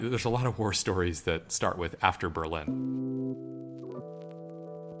There's a lot of war stories that start with after Berlin.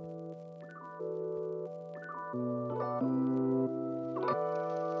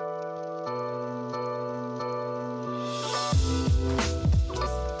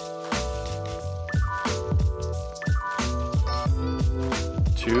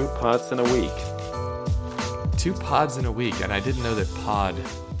 Two pods in a week. 2 pods in a week, and I didn't know that pod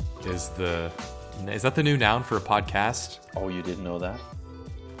is that the new noun for a podcast? Oh, you didn't know that?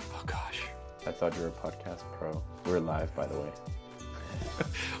 Oh gosh. I thought you were a podcast pro. We're live, by the way.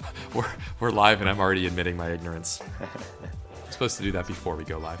 We're live, and I'm already admitting my ignorance. I'm supposed to do that before we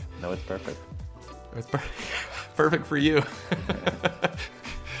go live. No, it's perfect. It's perfect for you.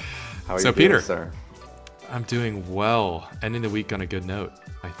 How are So, you Peter, doing, sir? I'm doing well. Ending the week on a good note,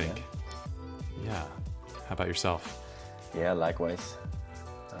 I think. Yeah. How about yourself? Yeah, likewise.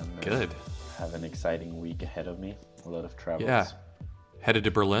 Good. Have an exciting week ahead of me. A lot of travels. Yeah. Headed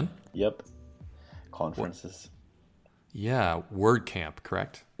to Berlin? Yep. Conferences. Yeah. WordCamp,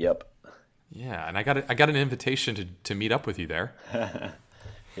 correct? Yep. Yeah. And I got an invitation to meet up with you there.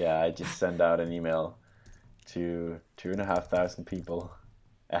 Yeah, I just sent out an email to 2,500 people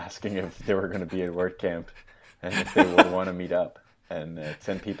asking if they were going to be at WordCamp and if they would want to meet up. And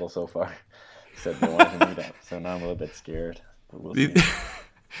 10 people so far said they wanted to meet up. So now I'm a little bit scared. But we'll see.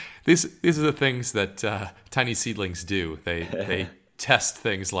 These are the things that tiny seedlings do. They test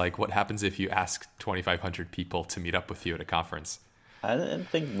things like what happens if you ask 2,500 people to meet up with you at a conference. I didn't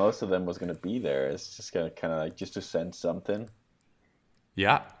think most of them was going to be there. It's just going to kind of like just to send something.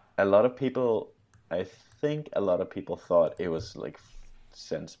 Yeah. I think a lot of people thought it was like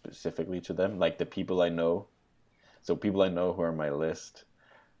sent specifically to them, like the people I know. So people I know who are on my list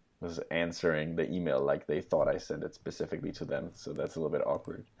was answering the email like they thought I sent it specifically to them. So that's a little bit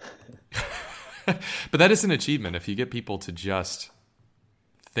awkward. But that is an achievement if you get people to just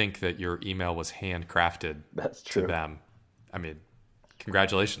think that your email was handcrafted That's true. to them. I mean,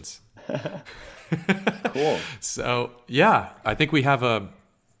 congratulations. Cool. So, yeah, I think we have a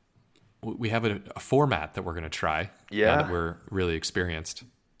format that we're going to try. Yeah. Now that we're really experienced.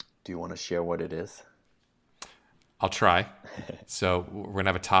 Do you want to share what it is? I'll try. So we're going to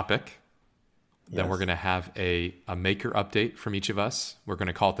have a topic. Then Yes. we're going to have a maker update from each of us. We're going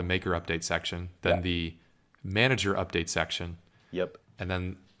to call it the maker update section. Then Yeah. the manager update section. Yep. And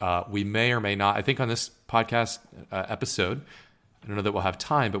then we may or may not, I think on this podcast episode, I don't know that we'll have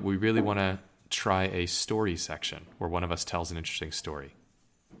time, but we really want to try a story section where one of us tells an interesting story.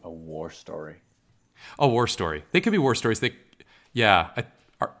 A war story. Oh, war story. They could be war stories.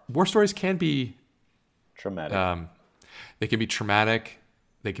 War stories can be, Traumatic. they can be traumatic.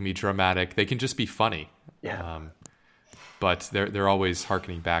 They can be dramatic. They can just be funny. Yeah. But they're always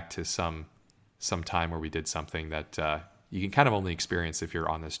hearkening back to some time where we did something that you can kind of only experience if you're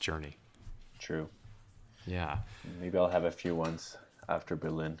on this journey. True. Yeah. Maybe I'll have a few ones after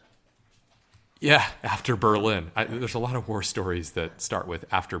Berlin. Yeah, after Berlin. There's a lot of war stories that start with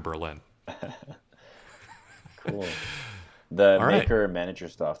after Berlin. Cool. The All right. maker manager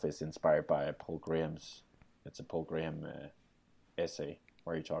stuff is inspired by Paul Graham's. It's a Paul Graham essay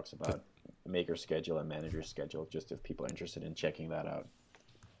where he talks about maker schedule and manager schedule, just if people are interested in checking that out.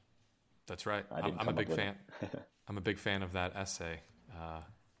 That's right. I didn't I'm a come big up with fan. I'm a big fan of that essay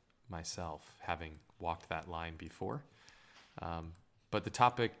myself, having walked that line before. But the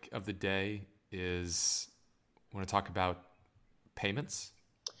topic of the day is, I want to talk about payments.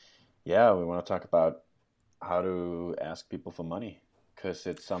 Yeah, we want to talk about how to ask people for money, because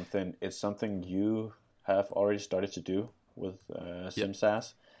it's something you have already started to do with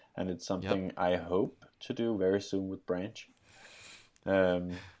SimSAS, and it's something I hope to do very soon with Branch.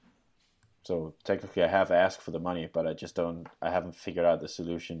 So technically I have asked for the money, but I haven't figured out the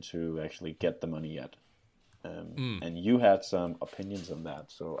solution to actually get the money yet. And you had some opinions on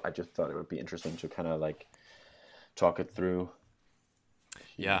that, so I just thought it would be interesting to kind of like talk it through.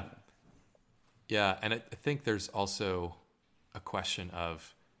 Yeah, and I think there's also a question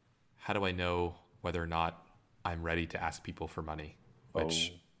of how do I know whether or not I'm ready to ask people for money,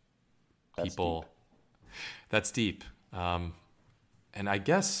 which that's deep. And I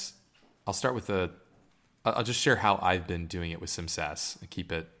guess I'll start with I'll just share how I've been doing it with SimSAS and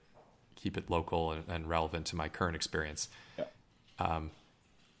keep it local and relevant to my current experience. Yeah.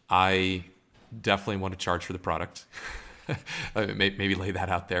 I definitely want to charge for the product. Maybe lay that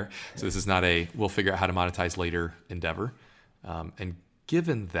out there. So this is not we'll figure out how to monetize later endeavor. And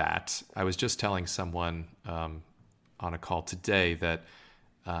given that, I was just telling someone on a call today that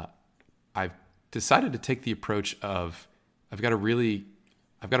I've decided to take the approach of I've got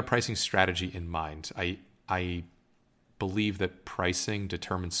a pricing strategy in mind. I believe that pricing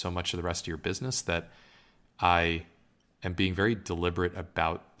determines so much of the rest of your business that I am being very deliberate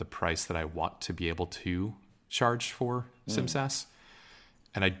about the price that I want to be able to charge for SimSAS.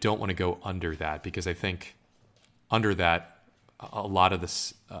 And I don't want to go under that, because I think under that, a lot of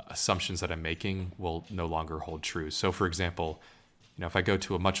the assumptions that I'm making will no longer hold true. So for example, if I go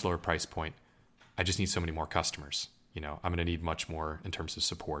to a much lower price point, I just need so many more customers. I'm going to need much more in terms of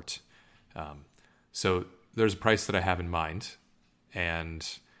support. So there's a price that I have in mind. And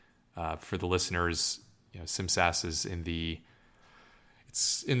for the listeners, SimSAS is in the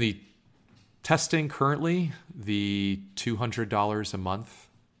testing currently. The $200 a month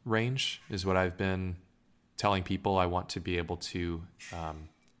range is what I've been telling people I want to be able to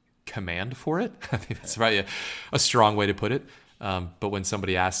command for it. I think that's probably a strong way to put it. But when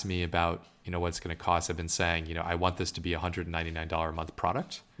somebody asks me about what it's going to cost, I've been saying I want this to be a $199 a month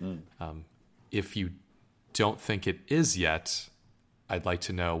product. If you don't think it is yet, I'd like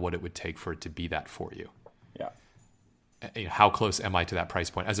to know what it would take for it to be that for you. Yeah. How close am I to that price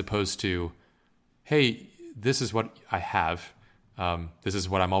point, as opposed to, hey, this is what I have. This is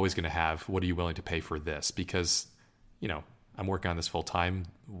what I'm always going to have. What are you willing to pay for this? Because, I'm working on this full time.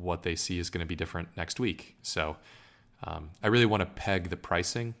 What they see is going to be different next week. So I really want to peg the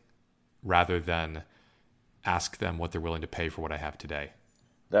pricing rather than ask them what they're willing to pay for what I have today.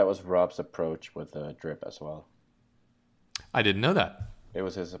 That was Rob's approach with Drip as well. I didn't know that. It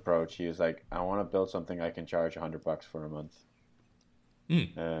was his approach. He was like, I want to build something I can charge $100 for a month.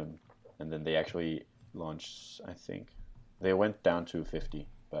 And then they actually launched, I think. They went down to 50,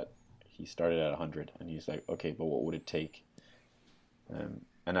 but he started at 100. And he's like, okay, but what would it take? And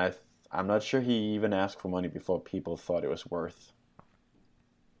I'm not sure he even asked for money before people thought it was worth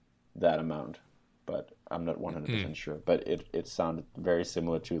that amount. But I'm not 100% sure. But it sounded very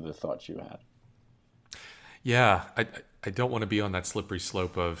similar to the thoughts you had. Yeah, I don't want to be on that slippery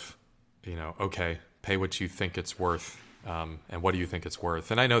slope of, okay, pay what you think it's worth, and what do you think it's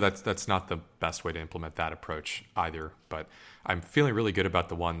worth? And I know that's not the best way to implement that approach either, but I'm feeling really good about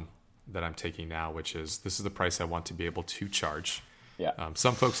the one that I'm taking now, which is, this is the price I want to be able to charge. Yeah.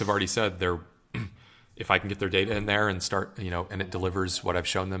 Some folks have already said if I can get their data in there and start, and it delivers what I've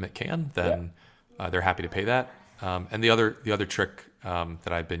shown them it can, then they're happy to pay that. And the other trick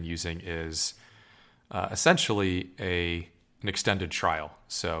that I've been using is essentially an extended trial.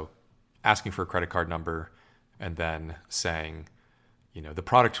 So asking for a credit card number and then saying, the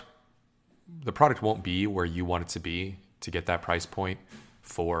product won't be where you want it to be to get that price point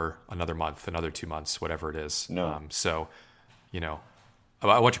for another month, another 2 months, whatever it is. No. So,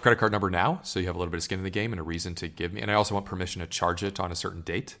 I want your credit card number now, so you have a little bit of skin in the game and a reason to give me. And I also want permission to charge it on a certain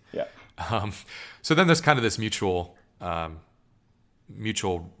date. Yeah. So then there's kind of this mutual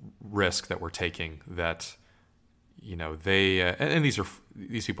risk that we're taking, that they and these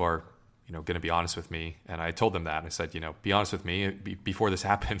people are going to be honest with me, and I told them that, and I said, be honest with me before this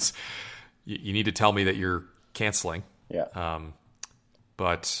happens. You need to tell me that you're canceling. Yeah.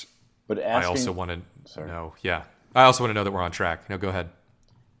 But asking, I also want to know. Yeah, I also want to know that we're on track. No, go ahead.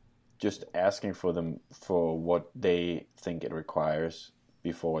 Just asking for them for what they think it requires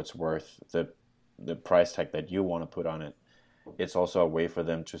before it's worth the price tag that you want to put on it. It's also a way for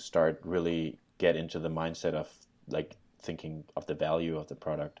them to start really get into the mindset of like thinking of the value of the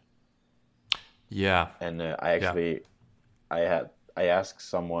product. Yeah. And I asked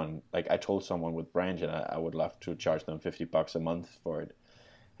someone, like I told someone with Branch, and I would love to charge them $50 a month for it.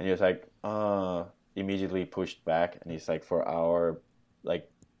 And he was like, immediately pushed back. And he's like, for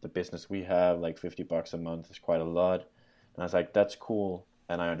the business we have, like $50 a month is quite a lot. And I was like, that's cool.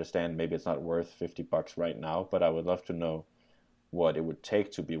 And I understand maybe it's not worth $50 right now, but I would love to know what it would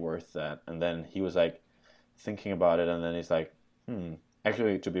take to be worth that. And then he was like thinking about it, and then he's like,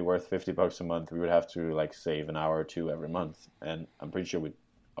 actually to be worth $50 a month, we would have to like save an hour or two every month. And I'm pretty sure we're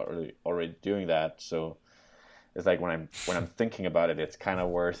already doing that. So it's like when I'm thinking about it, it's kind of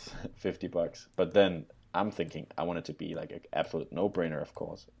worth $50. But then I'm thinking I want it to be like an absolute no-brainer, of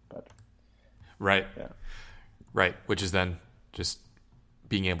course. But right. Yeah. Right. Which is then just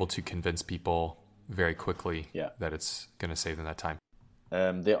being able to convince people very quickly that it's going to save them that time.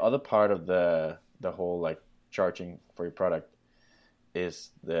 The other part of the whole like charging for your product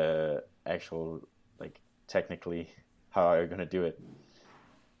is the actual like technically how you're going to do it.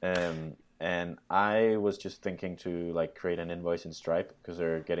 And I was just thinking to like create an invoice in Stripe, because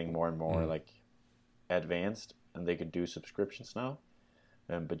they're getting more and more like advanced, and they could do subscriptions now.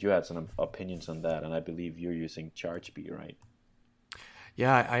 But you had some opinions on that, and I believe you're using Chargebee, right?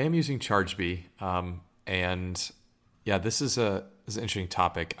 Yeah, I am using Chargebee, and yeah, this is an interesting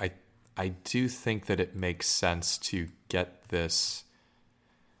topic. I I do think that it makes sense to get this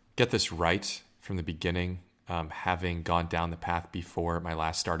right from the beginning. Having gone down the path before my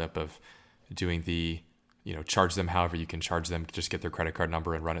last startup of doing the, charge them however you can charge them, just get their credit card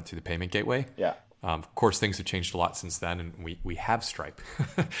number and run it through the payment gateway. Yeah. Of course, things have changed a lot since then, and we have Stripe.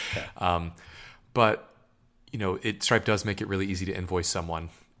 Yeah. But Stripe does make it really easy to invoice someone,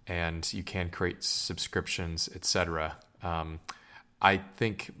 and you can create subscriptions, etc. I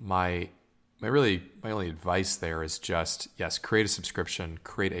think my only advice there is just, yes, create a subscription,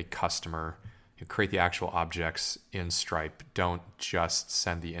 create a customer, create the actual objects in Stripe. Don't just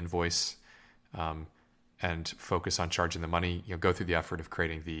send the invoice and focus on charging the money. Go through the effort of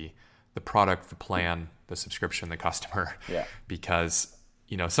creating the product, the plan, the subscription, the customer. Yeah. Because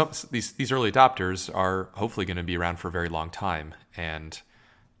these early adopters are hopefully going to be around for a very long time, and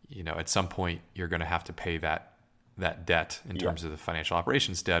at some point you're going to have to pay that debt in terms of the financial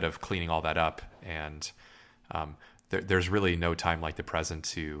operations debt of cleaning all that up. And there's really no time like the present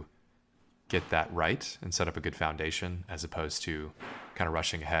to get that right and set up a good foundation, as opposed to kind of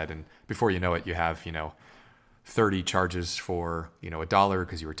rushing ahead. And before you know it, you have, 30 charges for, $1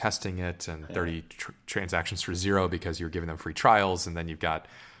 because you were testing it, and 30 transactions for $0 because you were giving them free trials. And then you've got,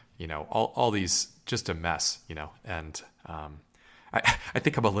 all these, just a mess, and I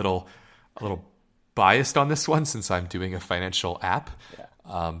think I'm a little biased on this one since I'm doing a financial app.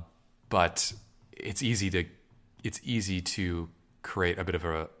 Yeah. But it's easy to create a bit of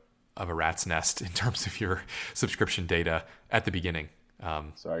a rat's nest in terms of your subscription data at the beginning.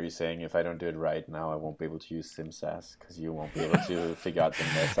 So are you saying if I don't do it right now, I won't be able to use SimSAS because you won't be able to figure out the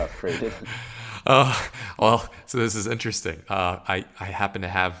mess I've created? Well, so this is interesting. I happen to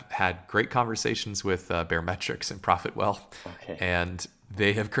have had great conversations with Baremetrics and Profitwell, Okay. and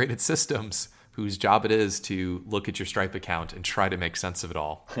they have created systems whose job it is to look at your Stripe account and try to make sense of it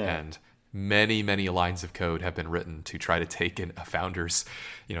all. And many, many lines of code have been written to try to take a founder's,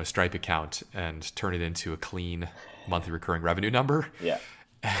 Stripe account and turn it into a clean monthly recurring revenue number. Yeah.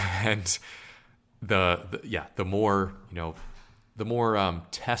 And the more, the more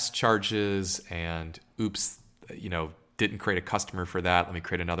test charges and oops, didn't create a customer for that, let me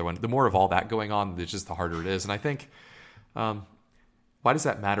create another one. The more of all that going on, the harder it is. And I think, why does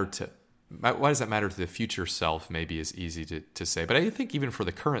that matter to the future self? Maybe is easy to say, but I think even for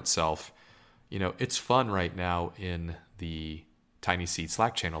the current self, it's fun right now in the Tiny Seed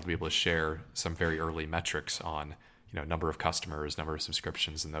Slack channel to be able to share some very early metrics on, number of customers, number of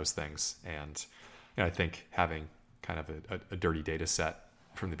subscriptions, and those things. And I think having kind of a dirty data set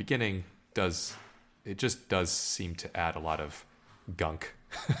from the beginning does seem to add a lot of gunk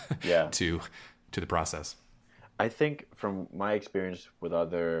Yeah. to the process. I think from my experience with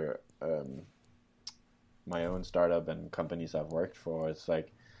other my own startup and companies I've worked for, it's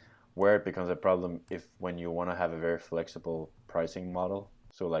like where it becomes a problem when you want to have a very flexible pricing model.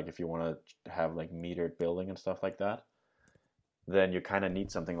 So like if you want to have like metered billing and stuff like that, then you kind of need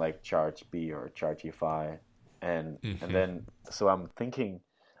something like Chargebee or Chargeify. And then, so I'm thinking,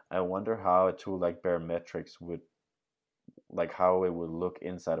 I wonder how a tool like Baremetrics how it would look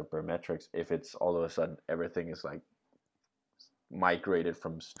inside of Baremetrics if it's all of a sudden everything is like migrated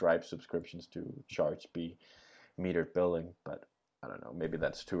from Stripe subscriptions to Chargebee metered billing. But I don't know, maybe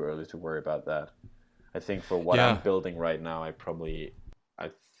that's too early to worry about that. I think for what I'm building right now, I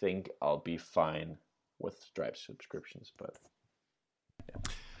think I'll be fine with Stripe subscriptions, but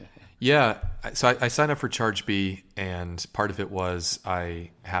yeah. So I signed up for Chargebee, and part of it was I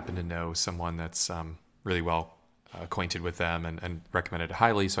happen to know someone that's really well acquainted with them and recommended it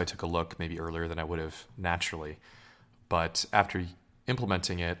highly. So I took a look maybe earlier than I would have naturally. But after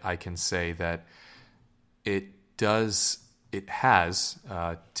implementing it, I can say that it has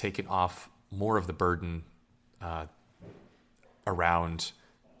taken off more of the burden around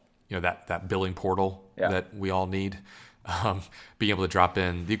that billing portal that we all need. Being able to drop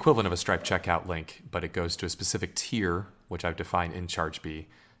in the equivalent of a Stripe checkout link, but it goes to a specific tier, which I've defined in Chargebee,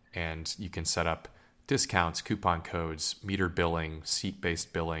 and you can set up discounts, coupon codes, metered billing,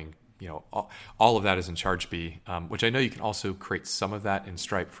 seat-based billing. All of that is in Chargebee, which I know you can also create some of that in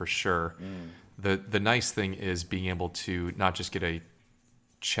Stripe for sure. The nice thing is being able to not just get a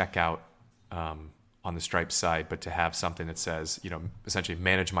checkout on the Stripe side, but to have something that says, essentially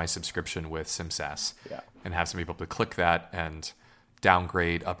manage my subscription with SimSAS, and have some people to click that and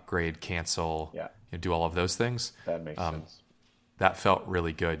downgrade, upgrade, cancel, do all of those things. That makes sense. That felt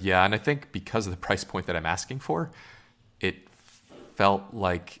really good. Yeah. And I think because of the price point that I'm asking for, it felt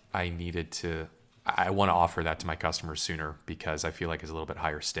like I want to offer that to my customers sooner, because I feel like it's a little bit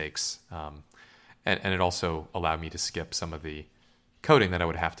higher stakes. And it also allowed me to skip some of the coding that I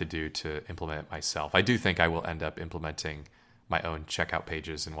would have to do to implement it myself. I do think I will end up implementing my own checkout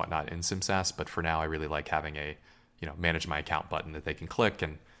pages and whatnot in SimSAS, but for now I really like having a, manage my account button that they can click,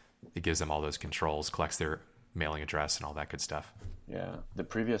 and it gives them all those controls, collects their mailing address and all that good stuff. Yeah, the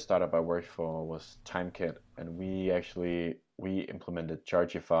previous startup I worked for was TimeKit, and we implemented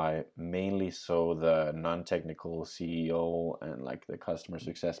Chargify mainly so the non-technical CEO and like the customer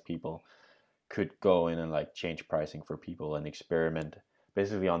success people could go in and like change pricing for people and experiment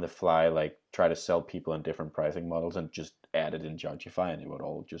basically on the fly, like try to sell people in different pricing models and just add it in Chargify and it would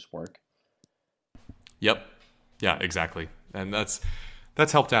all just work. Yep. Yeah, exactly. And that's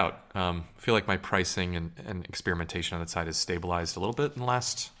helped out. I feel like my pricing and experimentation on that side has stabilized a little bit in the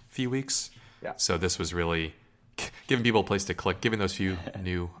last few weeks. Yeah. So this was really giving people a place to click, giving those few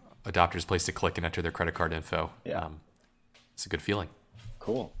new adopters a place to click and enter their credit card info. Yeah. It's a good feeling.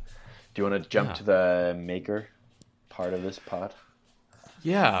 Cool. Do you want to jump to the maker part of this pod?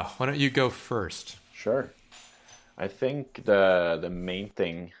 Yeah. Why don't you go first? Sure. I think the main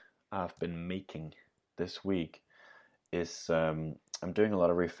thing I've been making this week is I'm doing a lot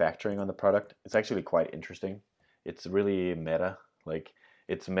of refactoring on the product. It's actually quite interesting. It's really meta. Like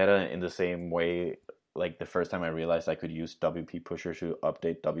it's meta in the same way like the first time I realized I could use WP Pusher to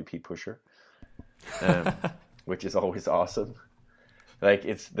update WP Pusher, which is always awesome. Like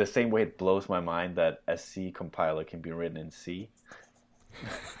it's the same way it blows my mind that a C compiler can be written in C.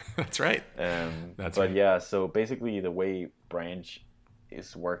 That's right. But right. Yeah, so basically the way Branch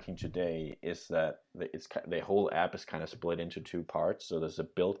is working today is that the whole app is kind of split into two parts. So there's a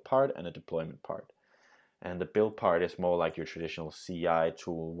build part and a deployment part. And the build part is more like your traditional CI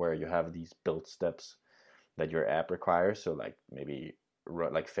tool where you have these build steps that your app requires. So like maybe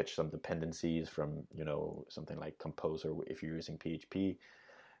like fetch some dependencies from, something like Composer if you're using PHP,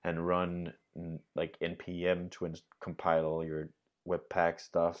 and run like npm to compile all your Webpack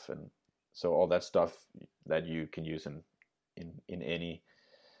stuff. And so all that stuff that you can use in any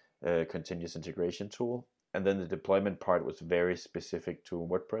continuous integration tool. And then the deployment part was very specific to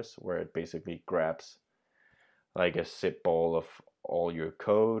WordPress, where it basically grabs like a zip ball of all your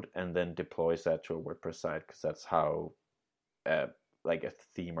code and then deploys that to a WordPress site, because that's how like a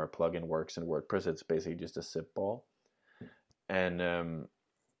theme or plugin works in WordPress. It's basically just a zip ball, and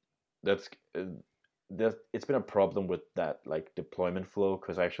it's been a problem with that like deployment flow,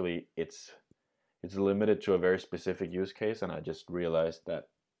 because actually it's limited to a very specific use case, and I just realized that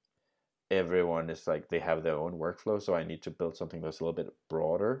everyone is like they have their own workflow, so I need to build something that's a little bit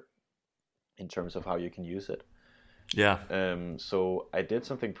broader in terms of how you can use it. Yeah. So I did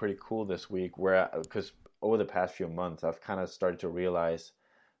something pretty cool this week because over the past few months, I've kind of started to realize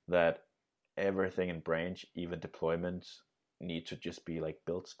that everything in Branch, even deployments, need to just be like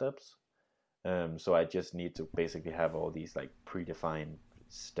build steps. So I just need to basically have all these like predefined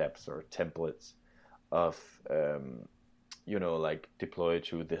steps or templates of, like deploy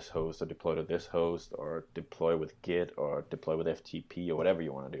to this host or deploy to this host or deploy with Git or deploy with FTP or whatever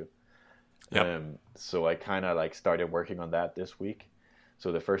you want to do. Yep. So I kind of like started working on that this week.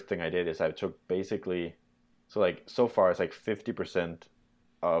 So the first thing I did is I took basically, so far it's like 50%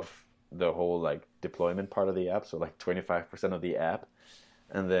 of the whole like deployment part of the app. So like 25% of the app.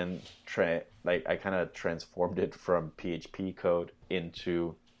 And then I kind of transformed it from PHP code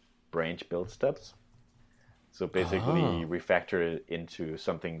into Branch build steps. So basically refactor it into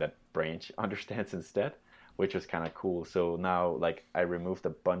something that Branch understands instead, which was kind of cool. So now like I removed a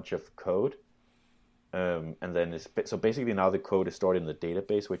bunch of code, and then so basically now the code is stored in the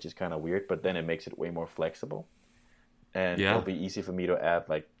database, which is kind of weird, but then it makes it way more flexible. And it'll be easy for me to add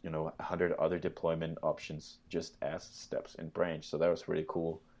 100 other deployment options just as steps in Branch. So that was really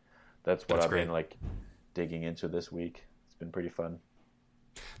cool. That's what I've been like digging into this week. It's been pretty fun.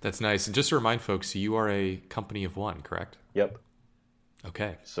 That's nice. And just to remind folks, you are a company of one, correct? Yep.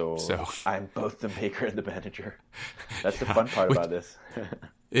 Okay. So I'm both the maker and the manager. That's the fun part about this.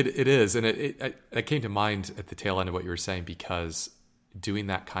 It is. And it came to mind at the tail end of what you were saying, because doing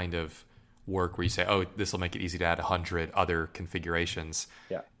that kind of work where you say, oh, this will make it easy to add 100 other configurations.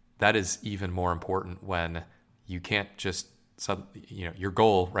 Yeah. That is even more important when you can't just, your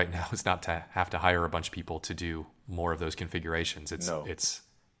goal right now is not to have to hire a bunch of people to do more of those configurations. It's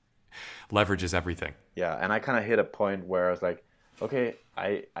leverage is everything. Yeah. And I kind of hit a point where I was like, okay,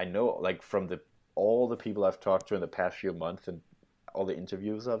 I know like from all the people I've talked to in the past few months and all the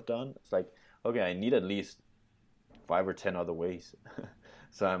interviews I've done, it's like, okay, I need at least 5 or 10 other ways.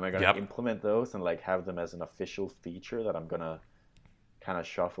 So am I going to implement those and like have them as an official feature that I'm going to kind of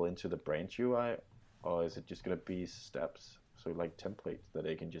shuffle into the Branch UI? Or is it just going to be steps? So like templates that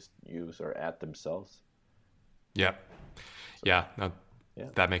they can just use or add themselves? Yeah. Yeah, no, Yeah.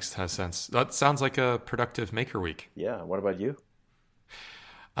 that makes a ton of sense. That sounds like a productive maker week. Yeah. What about you?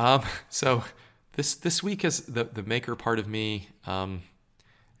 So this week is the maker part of me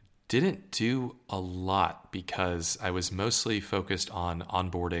didn't do a lot because I was mostly focused on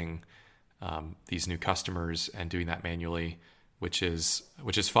onboarding these new customers and doing that manually, which is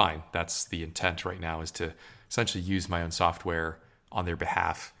fine. That's the intent right now, is to essentially use my own software on their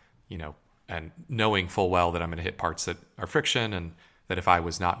behalf, and knowing full well that I'm going to hit parts that are friction and that if I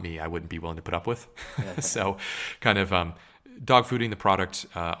was not me, I wouldn't be willing to put up with. So kind of dog fooding the product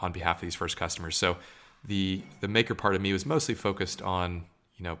on behalf of these first customers. So the maker part of me was mostly focused on,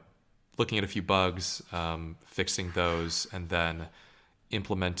 looking at a few bugs, fixing those, and then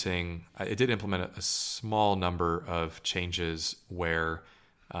implementing. I did implement a small number of changes where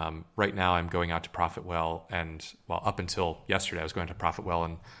right now I'm going out to Profitwell, and up until yesterday I was going to Profitwell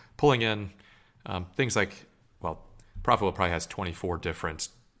and pulling in things like, Profitwell probably has 24 different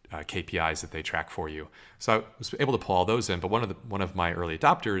KPIs that they track for you. So I was able to pull all those in, but one of my early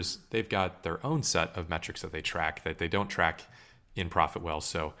adopters, they've got their own set of metrics that they track that they don't track in Profitwell.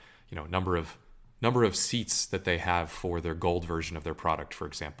 So, number of seats that they have for their gold version of their product, for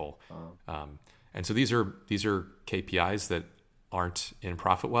example. And so these are KPIs that aren't in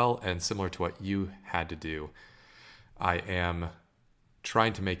Profitwell, and similar to what you had to do, I am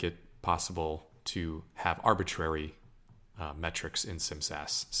trying to make it possible to have arbitrary metrics in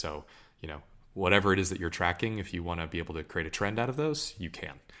SimSAS. So, whatever it is that you're tracking, if you want to be able to create a trend out of those, you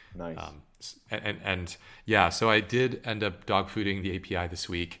can. Nice. And yeah, so I did end up dog fooding the API this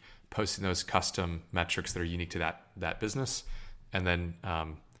week, posting those custom metrics that are unique to that business, and then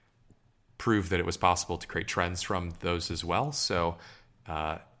prove that it was possible to create trends from those as well. So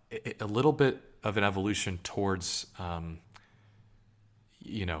a little bit of an evolution towards,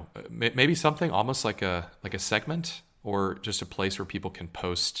 maybe something almost like a segment, or just a place where people can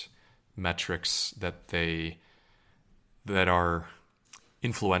post metrics that are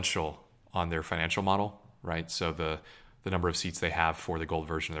influential on their financial model, right? So the number of seats they have for the gold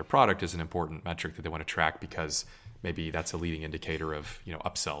version of their product is an important metric that they want to track, because maybe that's a leading indicator of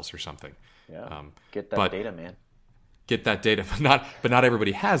upsells or something. Yeah, get that data, man. Get that data, but not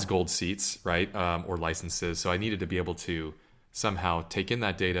everybody has gold seats, right? Or licenses. So I needed to be able to somehow take in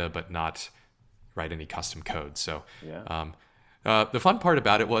that data, but not write any custom code. So the fun part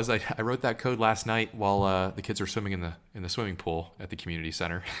about it was I wrote that code last night while the kids were swimming in the swimming pool at the community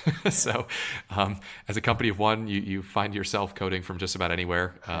center. So as a company of one, you find yourself coding from just about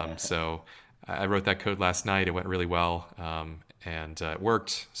anywhere. So I wrote that code last night. It went really well, and it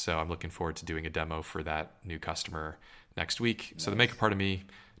worked. So I'm looking forward to doing a demo for that new customer next week. Nice. So the maker part of me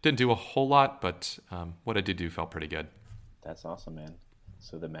didn't do a whole lot, but what I did do felt pretty good. That's awesome, man.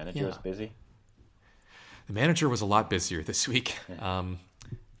 So the manager was busy? The manager was a lot busier this week.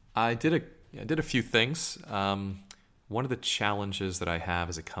 I did a few things. One of the challenges that I have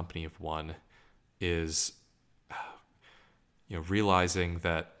as a company of one is, realizing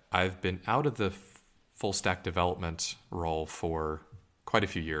that I've been out of the full stack development role for quite a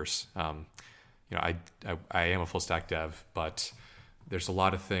few years. I am a full stack dev, but there's a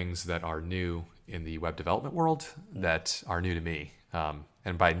lot of things that are new in the web development world that are new to me.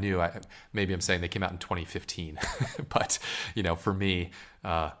 And by new, maybe I'm saying they came out in 2015, but for me,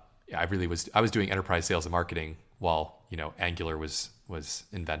 I was doing enterprise sales and marketing while Angular was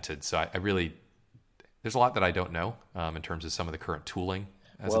invented. So I really, there's a lot that I don't know in terms of some of the current tooling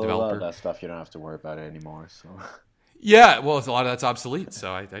as a developer. A lot of that stuff you don't have to worry about it anymore. So yeah, well, a lot of that's obsolete,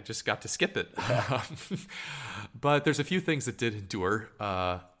 so I just got to skip it. But there's a few things that did endure.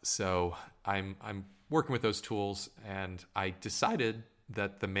 So I'm working with those tools, and I decided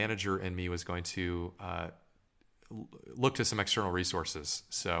that the manager in me was going to look to some external resources.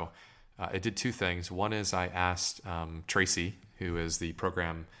 So I did two things. One is I asked Tracy, who is the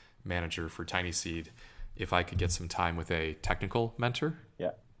program manager for TinySeed, if I could get some time with a technical mentor.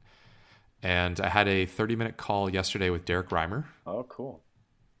 Yeah. And I had a 30-minute call yesterday with Derek Reimer. Oh, cool.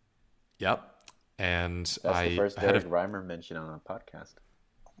 Yep. And that's the first Derek Reimer mention on a podcast.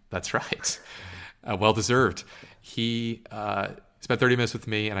 That's right. Well deserved. He spent 30 minutes with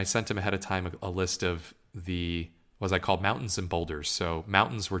me, and I sent him ahead of time a list of what I called mountains and boulders. So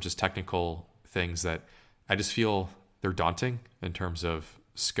mountains were just technical things that I just feel they're daunting in terms of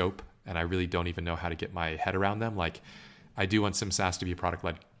scope, and I really don't even know how to get my head around them. Like, I do want SimSAS to be a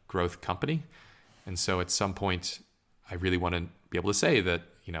product-led growth company, and so at some point, I really want to be able to say that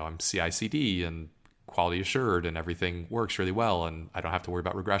I'm CI/CD and quality assured, and everything works really well, and I don't have to worry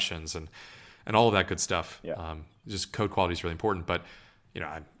about regressions and all of that good stuff. Yeah. Just code quality is really important. But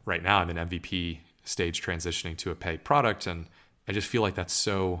right now I'm in MVP stage transitioning to a paid product. And I just feel like that's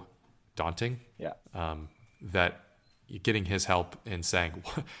so daunting. Yeah. That getting his help in saying,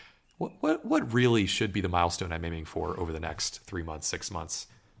 what really should be the milestone I'm aiming for over the next 3 months, 6 months,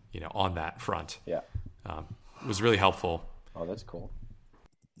 on that front. Yeah. Was really helpful. Oh, that's cool.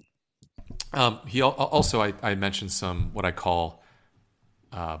 He also, I mentioned some what I call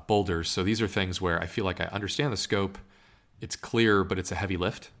boulders. So these are things where I feel like I understand the scope. It's clear, but it's a heavy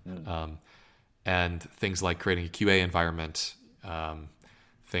lift. And things like creating a QA environment,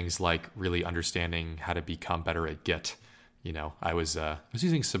 things like really understanding how to become better at Git. I was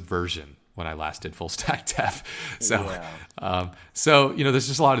using Subversion when I last did full stack dev. So, there's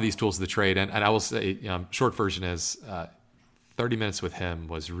just a lot of these tools of the trade. And I will say, short version is 30 minutes with him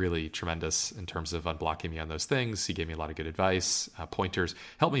was really tremendous in terms of unblocking me on those things. He gave me a lot of good advice, pointers,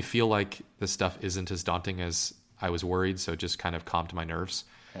 helped me feel like this stuff isn't as daunting as I was worried. So it just kind of calmed my nerves.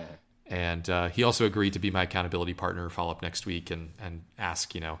 And he also agreed to be my accountability partner, follow up next week and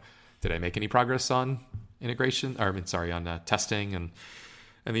ask, did I make any progress on integration? On testing and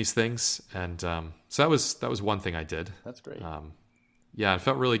these things. And so that was one thing I did. That's great. Yeah, it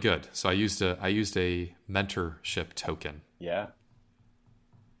felt really good. So I used a mentorship token. Yeah.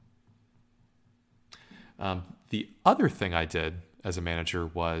 The other thing I did as a manager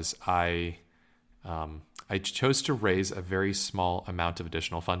was I chose to raise a very small amount of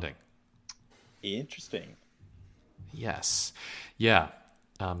additional funding. Interesting. Yes. Yeah.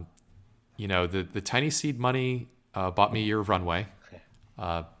 The tiny seed money bought me a year of runway,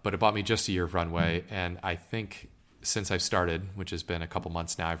 but it bought me just a year of runway. And I think since I've started, which has been a couple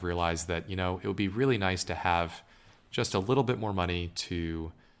months now, I've realized that, it would be really nice to have just a little bit more money to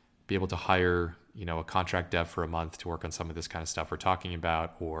be able to hire, a contract dev for a month to work on some of this kind of stuff we're talking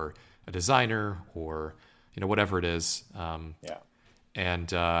about, or a designer, or, whatever it is.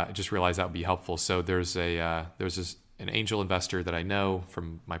 And I just realized that would be helpful. So there's an angel investor that I know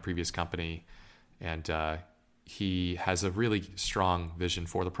from my previous company, and he has a really strong vision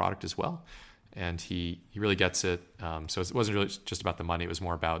for the product as well. And he really gets it. So it wasn't really just about the money. It was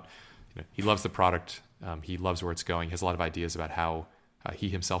more about, he loves the product. He loves where it's going. He has a lot of ideas about how he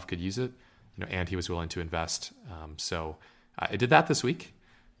himself could use it, and he was willing to invest. So I did that this week,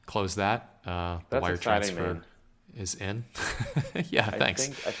 closed that. The wire transfer, man, is in. Yeah, thanks.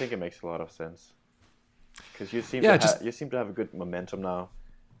 I think it makes a lot of sense because you seem to have a good momentum now,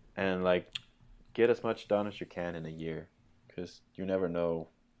 and get as much done as you can in a year, because you never know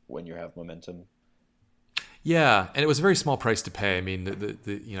when you have momentum. Yeah, and it was a very small price to pay. I mean,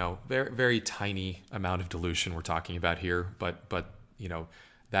 the very very tiny amount of dilution we're talking about here, but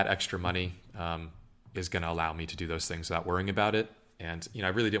that extra money is going to allow me to do those things without worrying about it. And I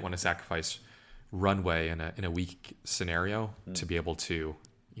really didn't want to sacrifice runway in a weak scenario to be able to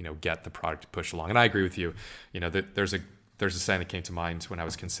get the product pushed along. And I agree with you. There's a saying that came to mind when I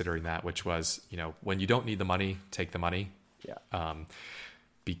was considering that, which was when you don't need the money, take the money. Yeah.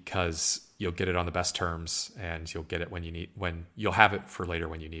 Because you'll get it on the best terms, and you'll get it when you'll have it for later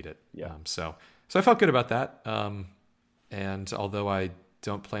when you need it. Yeah. So I felt good about that. And although I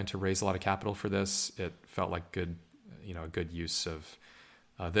don't plan to raise a lot of capital for this, it felt like a good use of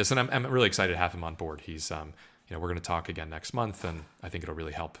this. And I'm really excited to have him on board. He's, we're going to talk again next month, and I think it'll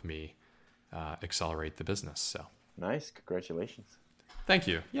really help me accelerate the business. So nice. Congratulations. Thank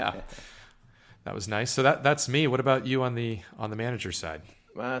you. Yeah. That was nice. So that's me. What about you on the manager side?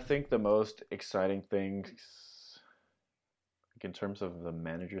 I think the most exciting thing in terms of the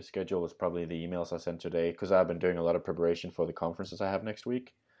manager schedule is probably the emails I sent today, because I've been doing a lot of preparation for the conferences I have next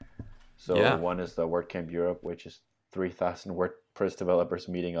week. So one is the WordCamp Europe, which is 3,000 WordPress developers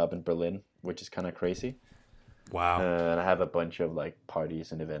meeting up in Berlin, which is kind of crazy. Wow. And I have a bunch of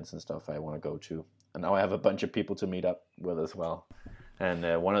parties and events and stuff I want to go to. And now I have a bunch of people to meet up with as well.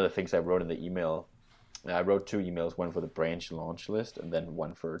 And one of the things I wrote in the email, I wrote 2 emails, one for the branch launch list and then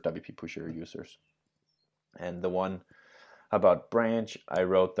one for WP Pusher users. And the one about branch, I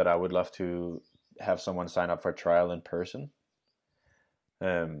wrote that I would love to have someone sign up for a trial in person.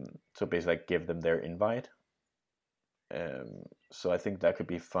 So basically give them their invite. So I think that could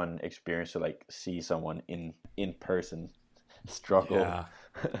be a fun experience to see someone in person struggle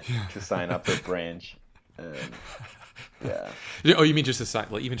to sign up for branch. Yeah. Oh, you mean just to sign,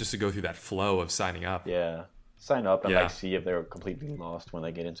 even just to go through that flow of signing up? Yeah. Sign up and see if they're completely lost when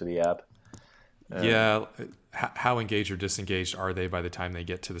they get into the app. How engaged or disengaged are they by the time they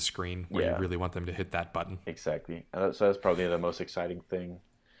get to the screen where you really want them to hit that button? Exactly. So that's probably the most exciting thing.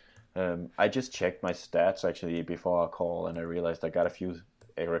 I just checked my stats actually before our call, and I realized I got a few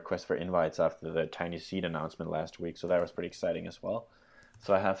requests for invites after the Tiny Seed announcement last week. So that was pretty exciting as well.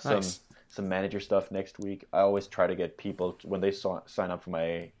 So I have some manager stuff next week. I always try to get people when they sign up for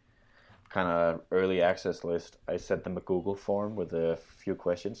my kind of early access list. I sent them a Google form with a few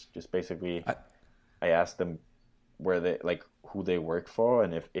questions. Just basically, I asked them where they like who they work for,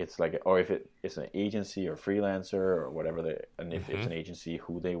 and if it's like, or if it's an agency or freelancer or whatever and if it's an agency,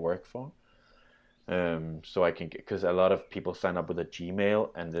 who they work for. So I can, because a lot of people sign up with a Gmail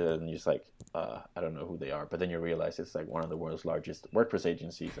and then you're just like, I don't know who they are, but then you realize it's like one of the world's largest WordPress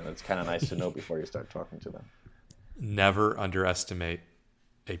agencies, and it's kind of nice to know before you start talking to them. Never underestimate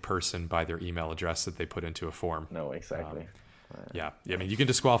a person by their email address that they put into a form. No, exactly. Yeah. I mean, you can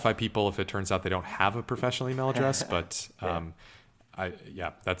disqualify people if it turns out they don't have a professional email address, but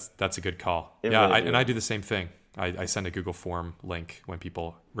that's a good call. I do the same thing. I send a Google form link when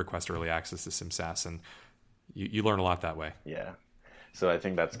people request early access to SimSAS, and you learn a lot that way. Yeah. So I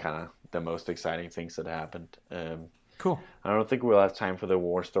think that's kind of the most exciting things that happened. Cool. I don't think we'll have time for the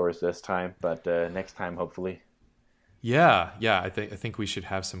war stories this time, but next time, hopefully. Yeah. I think we should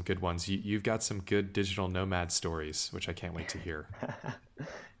have some good ones. You've got some good digital nomad stories, which I can't wait to hear.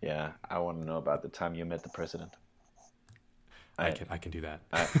 Yeah, I want to know about the time you met the president. I can do that.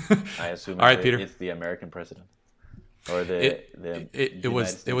 I assume All right, Peter. It's the American president, or it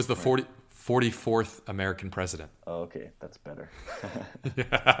was the 44th American president. Oh, okay, that's better.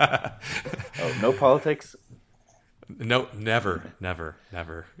 Yeah. Oh, no politics? No, never.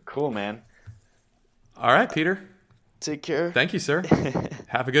 Cool, man. All right, Peter. Take care. Thank you, sir.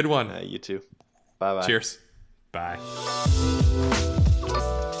 Have a good one. You too. Bye-bye. Cheers. Bye.